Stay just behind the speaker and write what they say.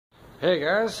Hey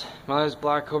guys, my name is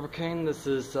Black Cobra King. This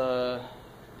is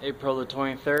April the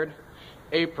 23rd.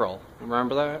 April,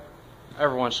 remember that?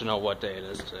 Everyone should know what day it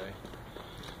is today.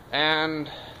 And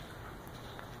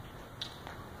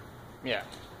yeah.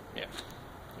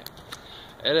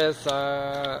 It is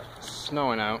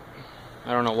snowing out.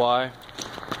 I don't know why.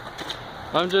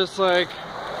 I'm just like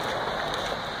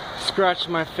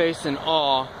scratching my face in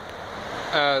awe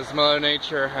as Mother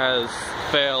Nature has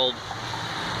failed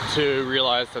to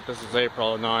realize that this is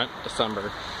April, not December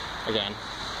again.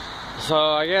 So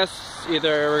I guess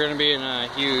either we're going to be in a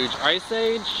huge ice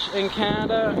age in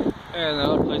Canada and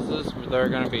other places where they're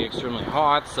going to be extremely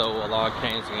hot, so a lot of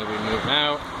Canadians are going to be moving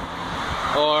out,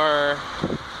 or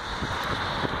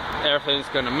everything's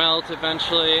going to melt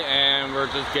eventually and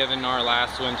we're just given our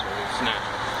last winters now.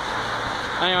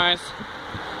 Anyways,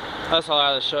 that's all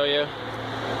I had to show you.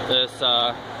 This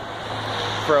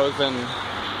frozen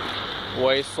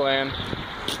wasteland.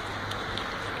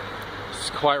 It's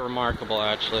quite remarkable,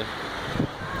 actually.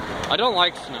 I don't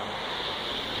like snow.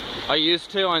 I used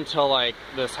to until like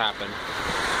this happened.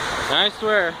 And I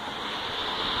swear,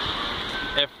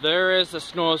 if there is a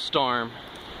snowstorm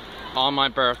on my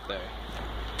birthday,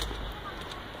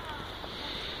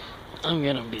 I'm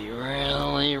gonna be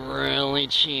really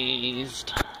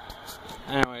cheesed.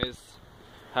 Anyways,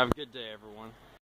 have a good day, everyone.